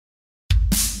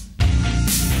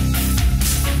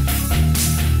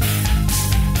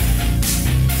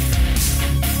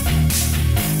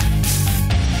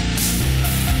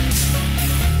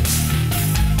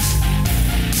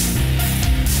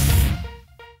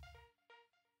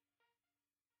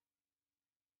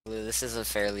this is a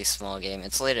fairly small game.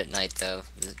 It's late at night though.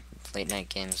 The late night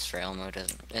games for Elmo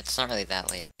doesn't. It's not really that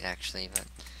late actually, but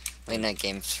late night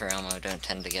games for Elmo don't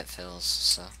tend to get fills.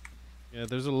 So Yeah,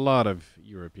 there's a lot of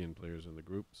European players in the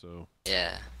group, so.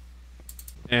 yeah.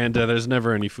 And there's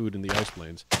never any food in the ice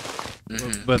plains.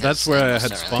 But that's where I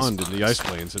had spawned in the ice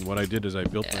plains, and what I did is I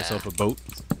built myself a boat,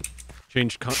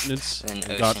 changed continents, and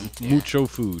got mucho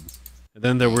food. And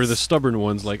then there were the stubborn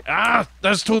ones like, ah,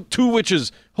 that's two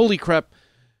witches! Holy crap!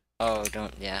 Oh,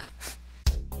 don't, yeah.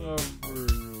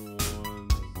 Stubborn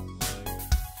ones like,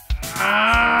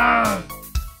 ah,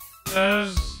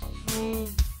 there's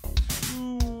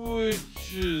two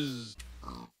witches.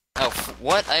 Oh,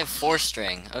 what? I have 4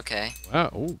 string. Okay.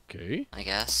 Wow, okay. I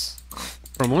guess.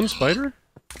 From one spider?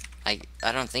 I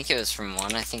don't think it was from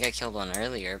one. I think I killed one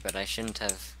earlier, but I shouldn't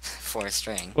have 4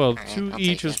 string. Well, right, 2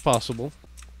 each is possible.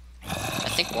 I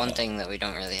think one thing that we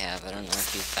don't really have, I don't know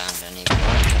if you found any, we don't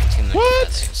have too many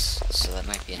feathers, so that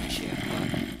might be an issue.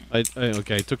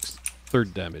 Okay, I took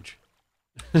 3rd damage.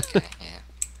 Okay, yeah.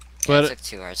 But I took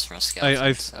 2 hearts from a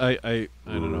skeleton. I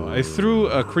don't know. I threw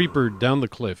a creeper down the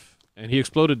cliff, and he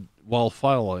exploded while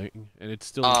falling, and it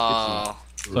still hit me.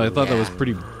 So I thought that was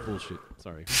pretty bullshit.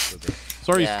 Sorry.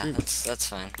 Sorry, yeah, that's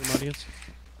fine. Audience.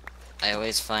 I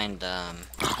always find, You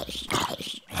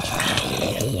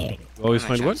always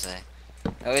find what?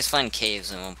 I always find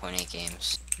caves in 1.8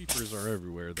 games. Creepers are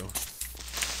everywhere, though.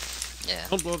 Yeah.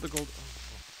 Don't blow up the gold.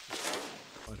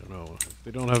 I don't know. If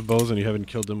they don't have bows and you haven't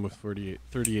killed them with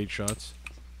 38 shots.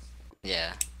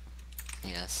 Yeah.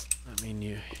 Yes. I mean,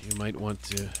 you might want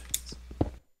to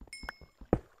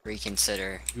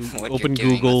reconsider what open you're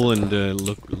doing Google with and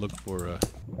look for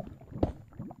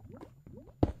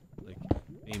like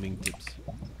aiming tips,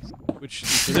 which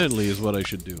incidentally is what I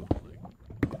should do.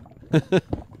 Like.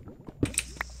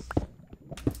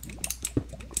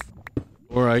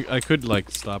 Or I could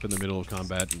like stop in the middle of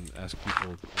combat and ask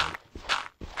people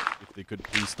if they could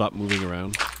please stop moving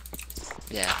around.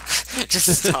 Yeah,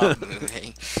 just stop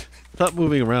moving. Stop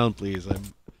moving around, please.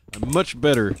 I'm much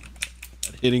better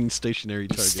at hitting stationary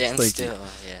targets. Stand Thank still,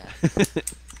 you.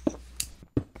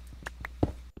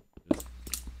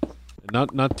 Yeah.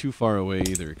 Not too far away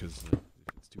either, because if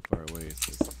it's too far away,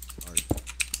 it's hard.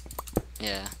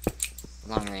 Yeah,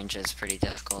 long range is pretty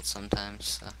difficult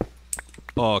sometimes. So.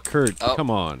 Oh, Kurt, come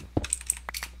on.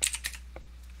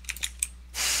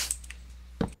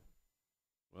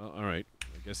 Well, all right.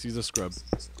 I guess he's a scrub.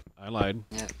 I lied.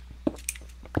 Yep.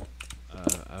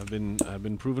 I've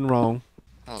been proven wrong.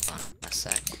 Hold on a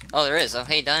sec. Oh, there is. Oh,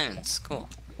 hey, diamonds. Cool.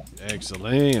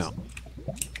 Excellent.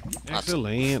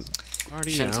 Excellent.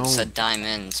 Party Shouldn't on. have said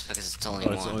diamonds because it's only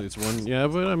one. It's one. Yeah,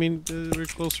 but I mean, we're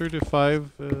closer to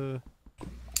 5. Is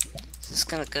this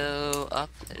gonna go up?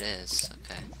 It is.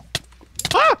 Okay.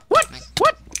 Ah! What?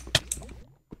 What?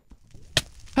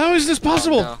 How is this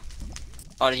possible? Oh, no.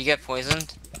 Oh, did you get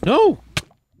poisoned? No.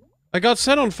 I got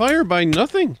set on fire by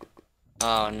nothing.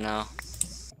 Oh, no.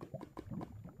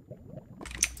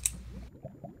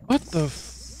 What the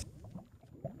f...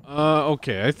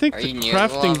 okay, I think Are the you near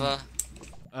crafting... the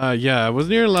lava? Yeah, I was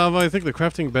near lava. I think the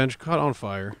crafting bench caught on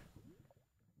fire.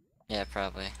 Yeah,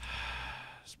 probably.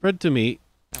 Spread to me.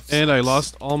 That And I sucks.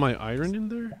 lost all my iron in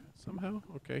there somehow.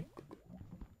 Okay.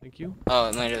 Thank you. Oh,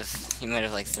 it might have. You might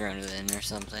have like thrown it in or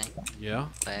something. Yeah.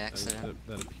 By accident.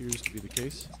 That appears to be the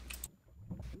case.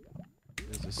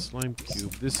 There's a slime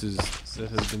cube. That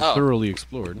has been thoroughly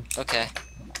explored. Okay.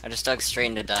 I just dug straight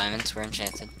into diamonds. We're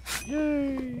enchanted.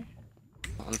 Yay!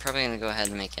 Well, I'm probably gonna go ahead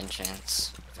and make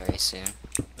enchants very soon.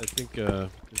 I think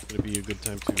it's gonna be a good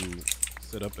time to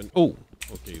set up an. Oh,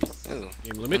 okay. Ooh,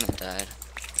 Game limit. lemon died.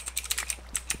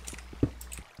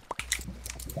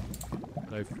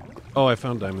 I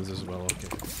found diamonds as well. Okay.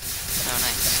 Oh,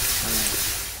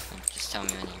 nice. Just tell me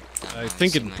when you're done. I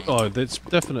think it. Oh, that's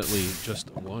definitely just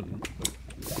one. But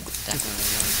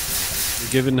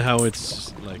Definitely given how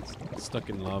it's like stuck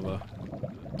in lava.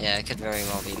 one. Yeah, it could very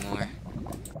well be more.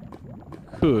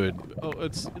 Could. Oh,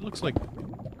 it looks like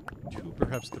 2,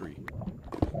 perhaps 3.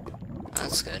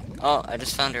 That's good. Oh, I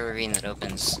just found a ravine that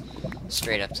opens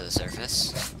straight up to the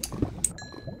surface.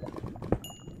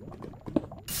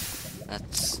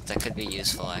 That could be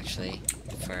useful actually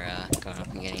for going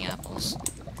up and getting apples.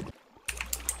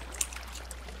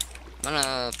 I'm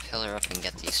gonna pillar up and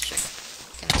get these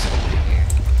chickens over here.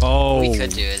 Oh. What we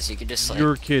could do is you could just like.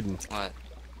 You're kidding. What?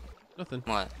 Nothing.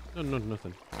 What? No,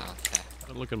 nothing. Oh, okay.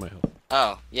 Don't look at my health.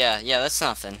 Oh, yeah, that's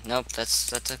nothing. Nope,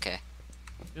 that's okay.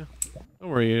 Yeah.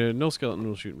 Don't worry. No skeleton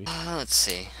will shoot me. Let's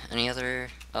see. Any other?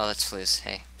 Oh, that's Flouz.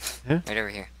 Hey. Huh? Right over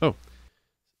here. Oh.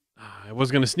 I was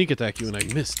gonna sneak attack you and I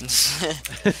missed.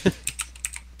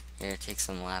 Here, take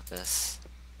some lapis.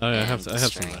 Oh, yeah, I have some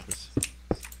lapis.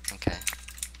 Okay.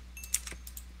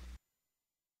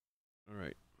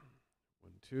 Alright.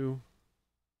 1, 2.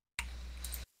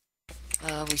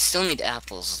 We still need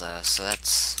apples though, so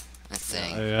that's a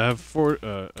thing. I have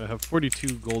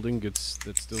 42 gold ingots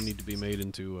that still need to be made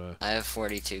into. I have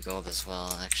 42 gold as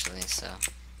well, actually. So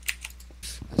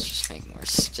let's just make more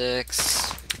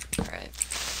sticks. All right.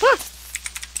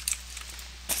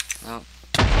 No.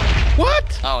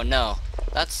 What? Oh no,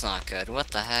 that's not good.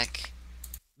 What the heck?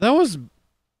 That was.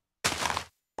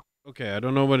 Okay, I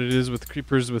don't know what it is with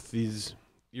creepers with these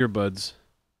earbuds.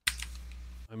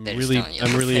 I'm really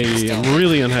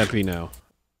unhappy now.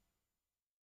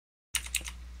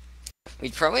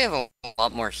 We'd probably have a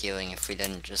lot more healing if we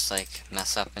didn't just like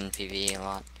mess up in PvE a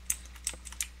lot.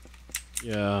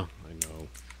 Yeah, I know.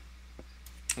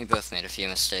 We both made a few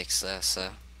mistakes though,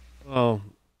 so. Well,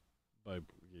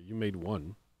 you made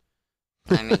one.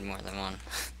 I made more than one.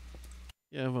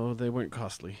 Yeah, well, they weren't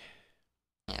costly.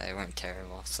 Yeah, they weren't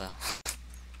terrible, so.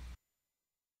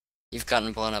 You've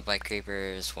gotten blown up by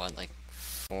creepers, what, like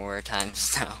 4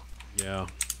 times now? Yeah.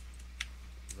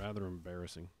 Rather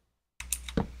embarrassing.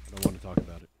 I don't want to talk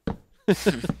about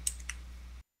it.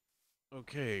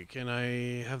 Okay, can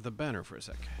I have the banner for a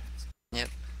sec? Yep.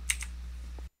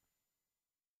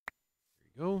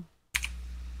 There you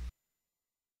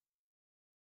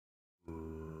go.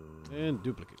 And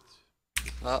duplicate.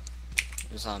 Oh,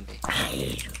 zombie.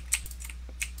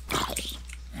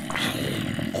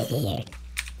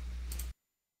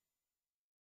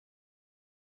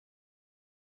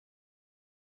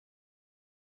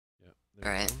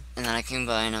 Alright, and then I can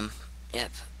combine them.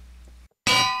 Yep.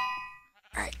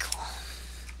 Alright, cool.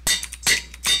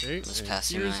 Okay, Just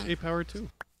pass you here's mine. a power 2.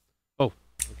 Oh,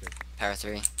 okay. Power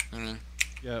 3, you mean?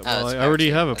 Yeah, well, I already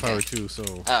have a power 2, so...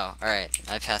 Oh, alright.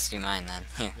 I passed you mine then.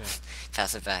 Here. Yeah.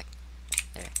 Pass it back.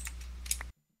 There.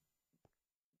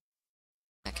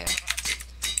 Okay.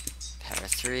 Power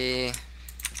 3.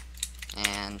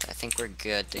 And I think we're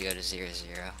good to go to 0,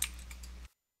 0.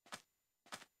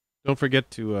 Don't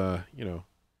forget to, you know...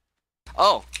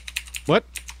 Oh! What?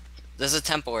 There's a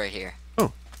temple right here.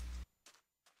 Oh.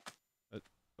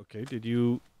 Okay, did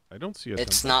you... I don't see a temple.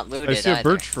 It's not looted I see a either.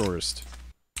 birch forest.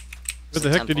 Where the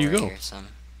heck did you go? Here,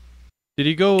 Did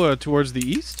he go towards the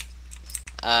east?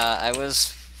 I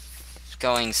was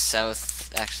going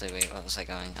south. Actually, wait, what was I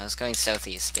going? I was going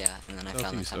southeast, yeah, and then I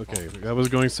found the temple. Okay, I was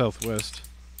going southwest.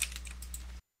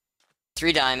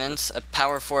 3 diamonds, a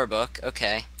power 4 book.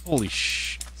 Okay. Holy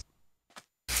sh!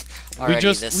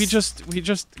 Alrighty, we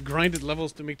just grinded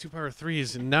levels to make 2 power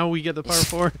 3s, and now we get the power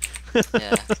 4.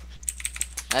 Yeah.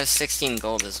 I have 16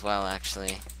 gold as well,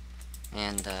 actually,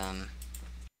 and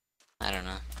I don't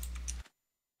know.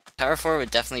 Power 4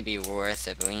 would definitely be worth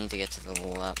it, but we need to get to the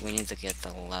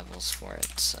levels for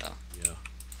it. So. Yeah.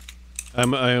 I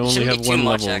only have 1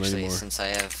 level actually, anymore. since I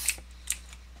have.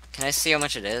 Can I see how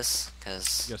much it is?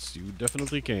 Cause. Yes, you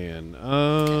definitely can.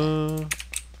 Okay.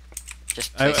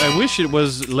 Just. I wish it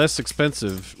was less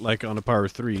expensive, like on a power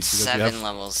 3. 7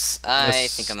 levels. I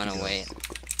think I'm gonna wait.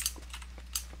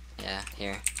 Yeah,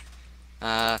 here.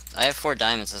 I have 4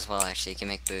 diamonds as well. Actually, you can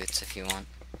make boots if you want.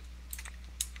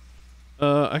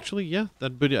 Actually, yeah,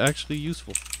 that would actually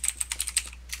useful.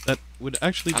 That would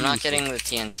actually be I'm not useful. getting the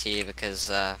TNT because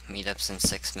meetup's in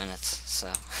 6 minutes,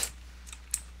 so.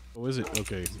 Oh, is it?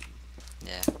 Okay.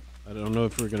 Yeah. I don't know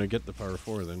if we're gonna get the power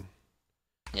 4 then.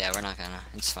 Yeah, we're not gonna.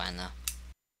 It's fine though.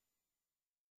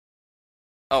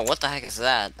 Oh, what the heck is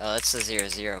that? Oh, that's the 0,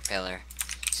 0 pillar.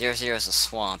 0, 0 is a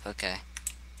swamp. Okay.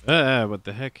 What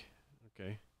the heck?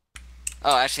 Okay.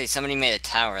 Oh, actually, somebody made a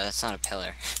tower. That's not a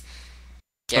pillar.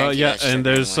 Yeah, and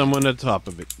there's someone at the top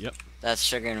of it. Yep. That's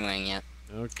Sugar and Wing, yep.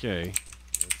 Okay.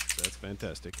 That's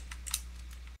fantastic.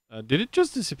 Did it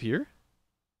just disappear?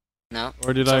 No.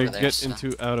 Or did I get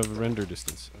out of render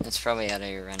distance? It's probably out of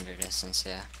your render distance,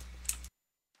 yeah.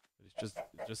 It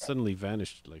just suddenly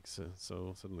vanished, like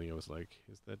so suddenly I was like,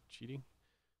 is that cheating?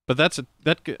 But that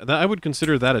I would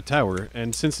consider that a tower,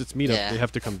 and since it's meetup, they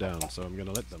have to come down, so I'm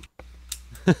gonna let them.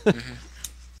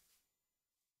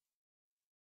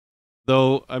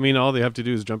 Though, I mean, all they have to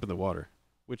do is jump in the water,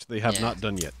 which they have not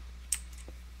done yet.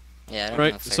 Yeah, I don't know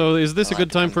if so is this a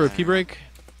good time for a pee break?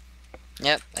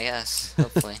 Yep, I guess.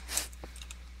 Hopefully.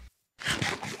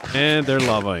 And they're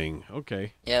lavaing.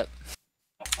 Okay. Yep.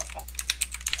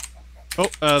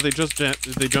 Oh, they jumped down,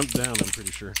 I'm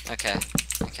pretty sure. Okay.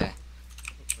 Okay.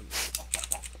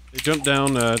 They jumped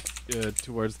down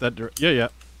towards that direction. Yeah.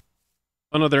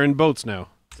 Oh no, they're in boats now.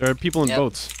 There are people in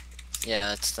boats. Yeah,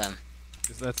 that's them.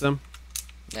 Is that them?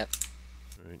 Yep.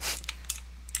 Alright.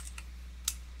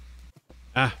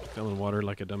 Ah, fell in water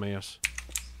like a dumbass.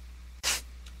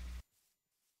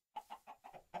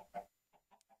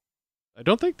 I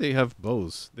don't think they have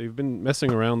bows. They've been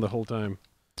messing around the whole time.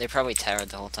 They probably towered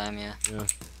the whole time, yeah. Yeah.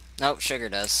 Nope, Sugar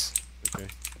does. Okay.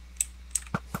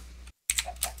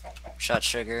 Shot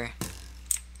Sugar.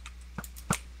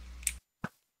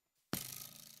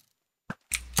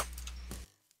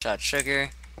 Shot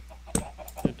Sugar.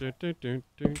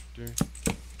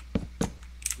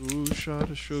 Ooh, shot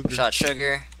of sugar. Shot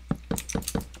Sugar.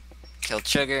 Killed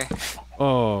Sugar.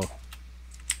 Oh.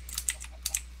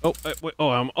 Oh, wait, oh,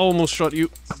 I'm almost shot you.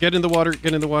 Get in the water,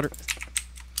 get in the water.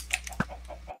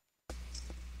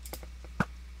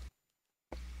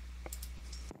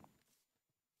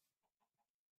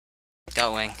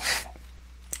 Going.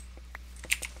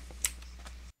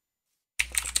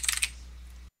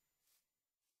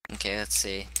 Okay, let's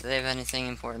see. Do they have anything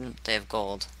important? They have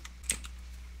gold.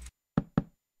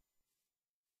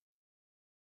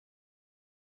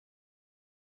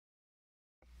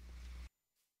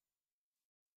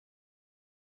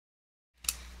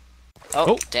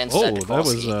 Oh, Dan's dead to that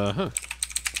was, Kowalski.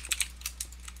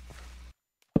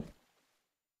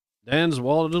 Dan's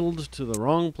waddled to the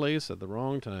wrong place at the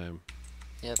wrong time.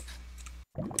 Yep.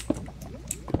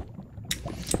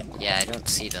 Yeah, I don't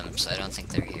see them, so I don't think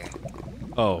they're here.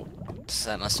 Oh.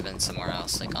 So that must have been somewhere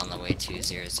else, like on the way to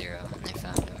 0-0, and they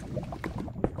found him.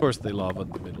 Of course they lava in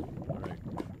the middle. Alright.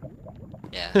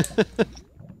 Yeah.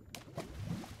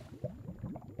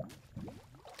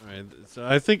 Alright, so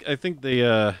I think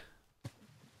they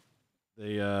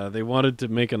wanted to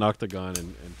make an octagon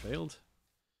and failed.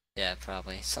 Yeah,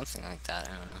 probably. Something like that,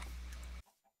 I don't know.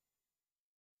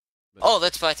 But oh,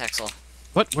 that's Bitexel.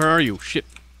 What? Where are you? Shit.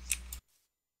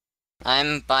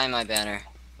 I'm by my banner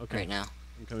right now.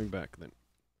 I'm coming back then.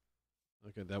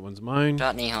 Okay, that one's mine.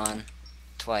 Shot Nihon.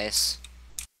 Twice.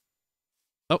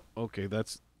 Oh, okay,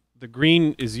 that's... The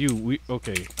green is you.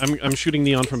 Okay, I'm shooting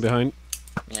Neon from behind.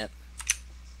 Yep.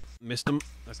 Missed him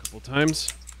a couple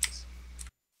times.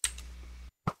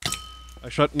 I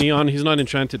shot Neon. He's not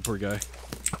enchanted, poor guy.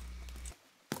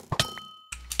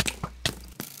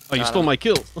 Oh, you stole my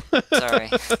kill. Sorry.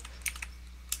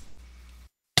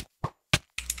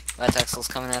 Bitexel's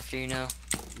coming after you now.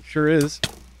 He sure is.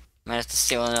 Might have to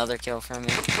steal another kill from you.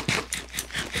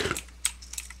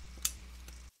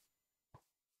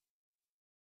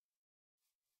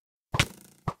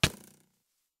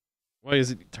 Why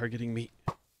is it targeting me?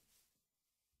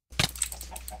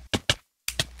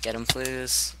 Get him,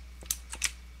 please.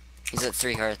 He's at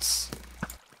 3 hearts.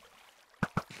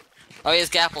 Oh, he has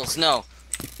Gapples. No.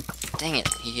 Dang it,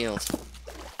 he healed.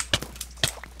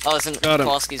 Oh, listen,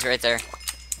 Kowalski's right there.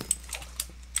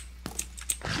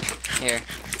 Here.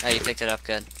 Oh, you picked it up,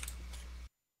 good.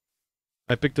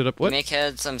 I picked it up, what? Make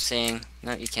heads, I'm seeing.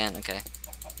 No, you can't, okay.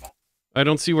 I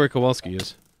don't see where Kowalski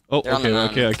is. Oh,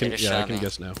 okay, I can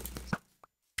guess now.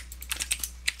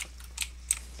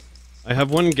 I have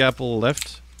one Gapple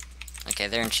left. Okay,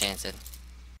 they're enchanted.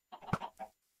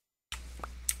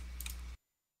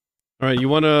 All right, you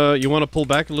wanna pull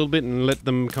back a little bit and let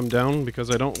them come down because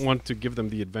I don't want to give them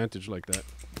the advantage like that.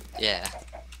 Yeah.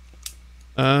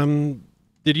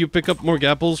 Did you pick up more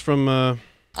Gapples from?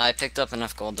 I picked up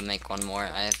enough gold to make one more.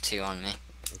 I have 2 on me.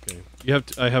 Okay, you have.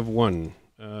 I have 1.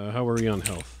 How are we on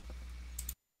health?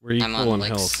 We're equal on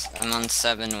health. I'm on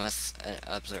 7 with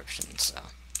absorption, so.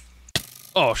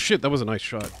 Oh shit! That was a nice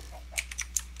shot.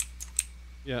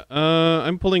 Yeah.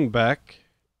 I'm pulling back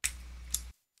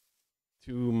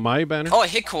to my banner. Oh, I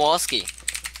hit Kowalski.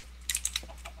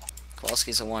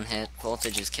 Kowalski's a 1-hit.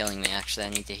 Voltage is killing me. Actually, I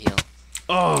need to heal.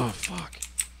 Oh fuck.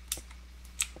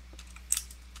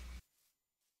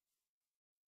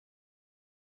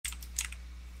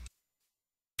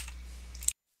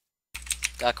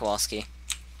 Got Kowalski.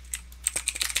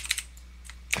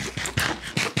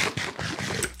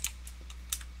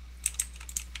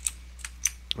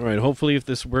 Alright, hopefully if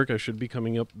this works, I should be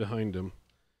coming up behind him.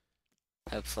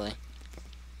 Hopefully.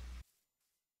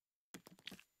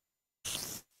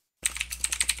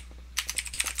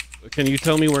 Can you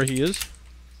tell me where he is?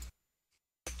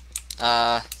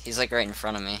 He's like right in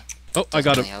front of me. Oh, I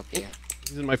got him. Help you.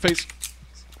 He's in my face.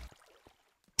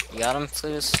 You got him,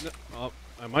 please? No,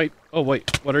 I might. Oh,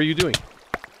 wait. What are you doing?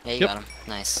 Yeah, you got him.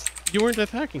 Nice. You weren't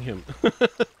attacking him.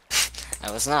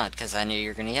 I was not, because I knew you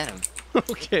were gonna get him.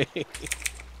 Okay.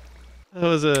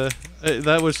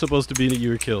 That was supposed to be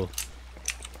your kill.